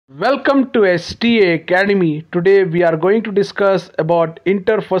Welcome to STA Academy. Today we are going to discuss about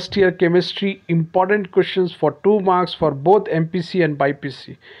inter first year chemistry important questions for 2 marks for both MPC and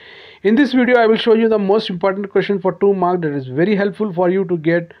BIPC. In this video I will show you the most important question for 2 marks that is very helpful for you to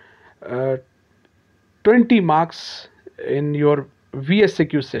get uh, 20 marks in your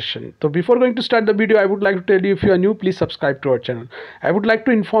VSAQ session. So before going to start the video, I would like to tell you, if you are new, please subscribe to our channel. I would like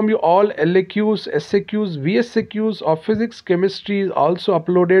to inform you all LAQs, SAQs, VSAQs of physics, chemistry is also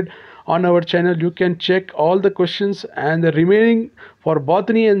uploaded on our channel. You can check all the questions, and the remaining for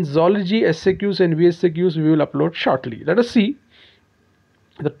botany and zoology SAQs and VSAQs we will upload shortly. Let us see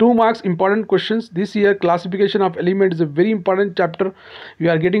the 2 marks important questions this year. Classification of element is a very important chapter. We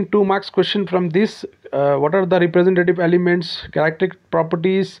are getting 2 marks question from this. What are the representative elements, characteristic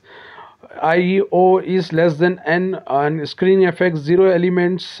properties, IEO is less than n, and screening effects, 0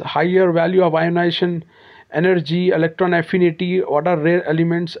 elements, higher value of ionization energy, electron affinity, what are rare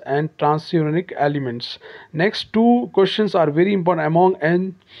elements, and transuranic elements. Next 2 questions are very important. Among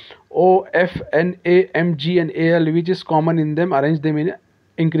N, O, F, N, A, M, G and Al, which is common in them, arrange them in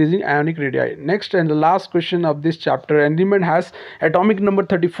increasing ionic radii. Next and the last question of this chapter, element has atomic number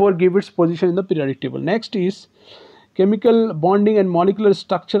 34, give its position in the periodic table. Next is chemical bonding and molecular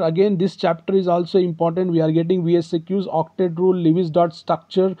structure. Again, this chapter is also important. We are getting VSAQs, octet rule, Lewis dot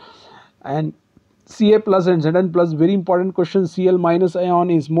structure, and Ca plus and Zn plus. Very important question. Cl minus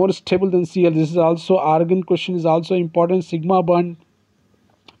ion is more stable than Cl. This is also argon question is also important. Sigma bond,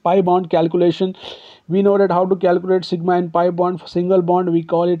 pi bond calculation. We know that how to calculate sigma and pi bond. For single bond we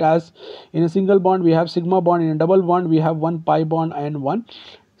call it as, in a single bond we have sigma bond, in a double bond we have one pi bond and one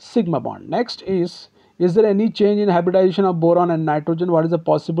sigma bond. Next is there any change in hybridization of boron and nitrogen? What is the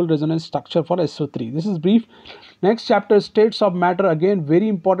possible resonance structure for SO3? This is brief. Next chapter, states of matter. Again, very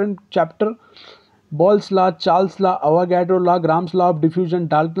important chapter. Boyle's law, Charles' law, Avogadro law, Gram's law of diffusion,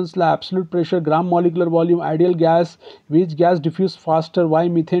 Dalton's law, absolute pressure, gram molecular volume, ideal gas, which gas diffuse faster, why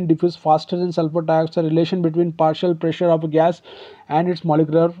methane diffuse faster than sulfur dioxide, relation between partial pressure of a gas and its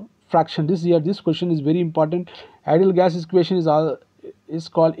molecular fraction. This question is very important. Ideal gas equation is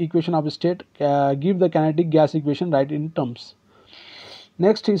called equation of state. Give the kinetic gas equation, right in terms.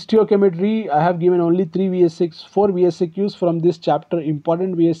 Next, stereochemistry. I have given only 4 VSAQs from this chapter.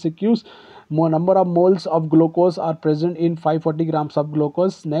 Important VSAQs. Number of moles of glucose are present in 540 grams of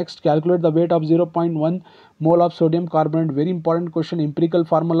glucose. Next, calculate the weight of 0.1 mole of sodium carbonate. Very important question, empirical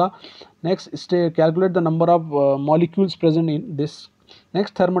formula. Next, calculate the number of molecules present in this.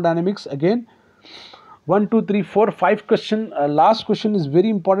 Next, thermodynamics. Again, 1, 2, 3, 4, 5 question. Last question is very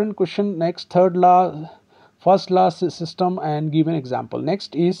important question. Next, third law, first law system, and give an example.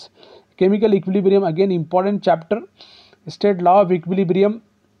 Next is chemical equilibrium. Again, important chapter. State law of equilibrium,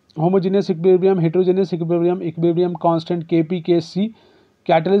 homogeneous equilibrium, heterogeneous equilibrium, equilibrium constant, Kp, Kc.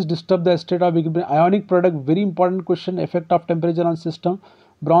 Catalyst disturb the state of equilibrium. Ionic product, very important question. Effect of temperature on system.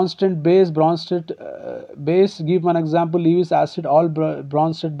 Bronsted base, base, give one example. Lewis acid, all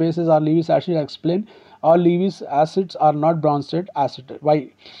Bronsted bases are Lewis acid. Explain. All Lewis acids are not Bronsted acid.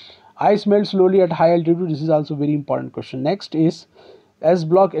 Why? Ice melts slowly at high altitude. This is also very important question. Next is S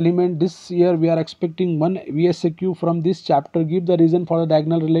block element. This year we are expecting one VSAQ from this chapter. Give the reason for the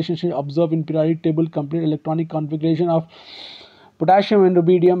diagonal relationship observed in periodic table. Complete electronic configuration of potassium and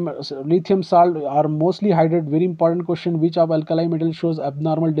rubidium. Lithium salt are mostly hydrated. Very important question. Which of alkali metal shows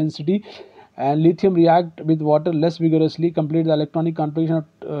abnormal density? And lithium react with water less vigorously. Complete the electronic configuration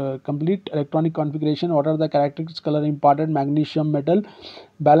complete electronic configuration. What are the characteristics color imparted? Magnesium metal,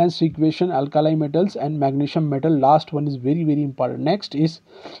 balanced equation, alkali metals and magnesium metal. Last one is very important. Next is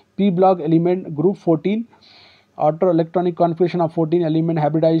P block element, group 14. Outer electronic configuration of 14 element,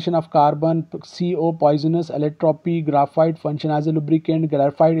 hybridization of carbon, CO poisonous, allotropy, graphite function as a lubricant,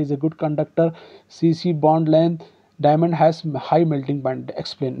 graphite is a good conductor, CC bond length, diamond has high melting point.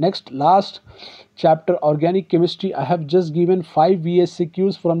 Explain. Next, last chapter, organic chemistry. I have just given 5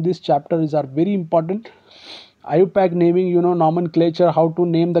 VSAQs from this chapter. These are very important. IUPAC naming, nomenclature, how to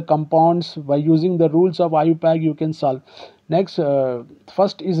name the compounds. By using the rules of IUPAC you can solve. Next,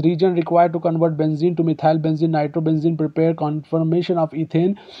 first is region required to convert benzene to methyl benzene, nitrobenzene, prepare conformation of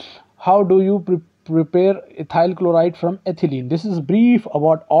ethane. How do you prepare ethyl chloride from ethylene? This is brief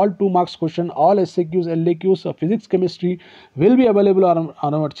about all 2 marks question. All SAQs, LAQs of physics, chemistry will be available on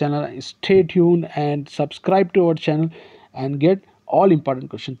our channel. Stay tuned and subscribe to our channel and get all important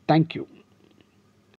questions. Thank you.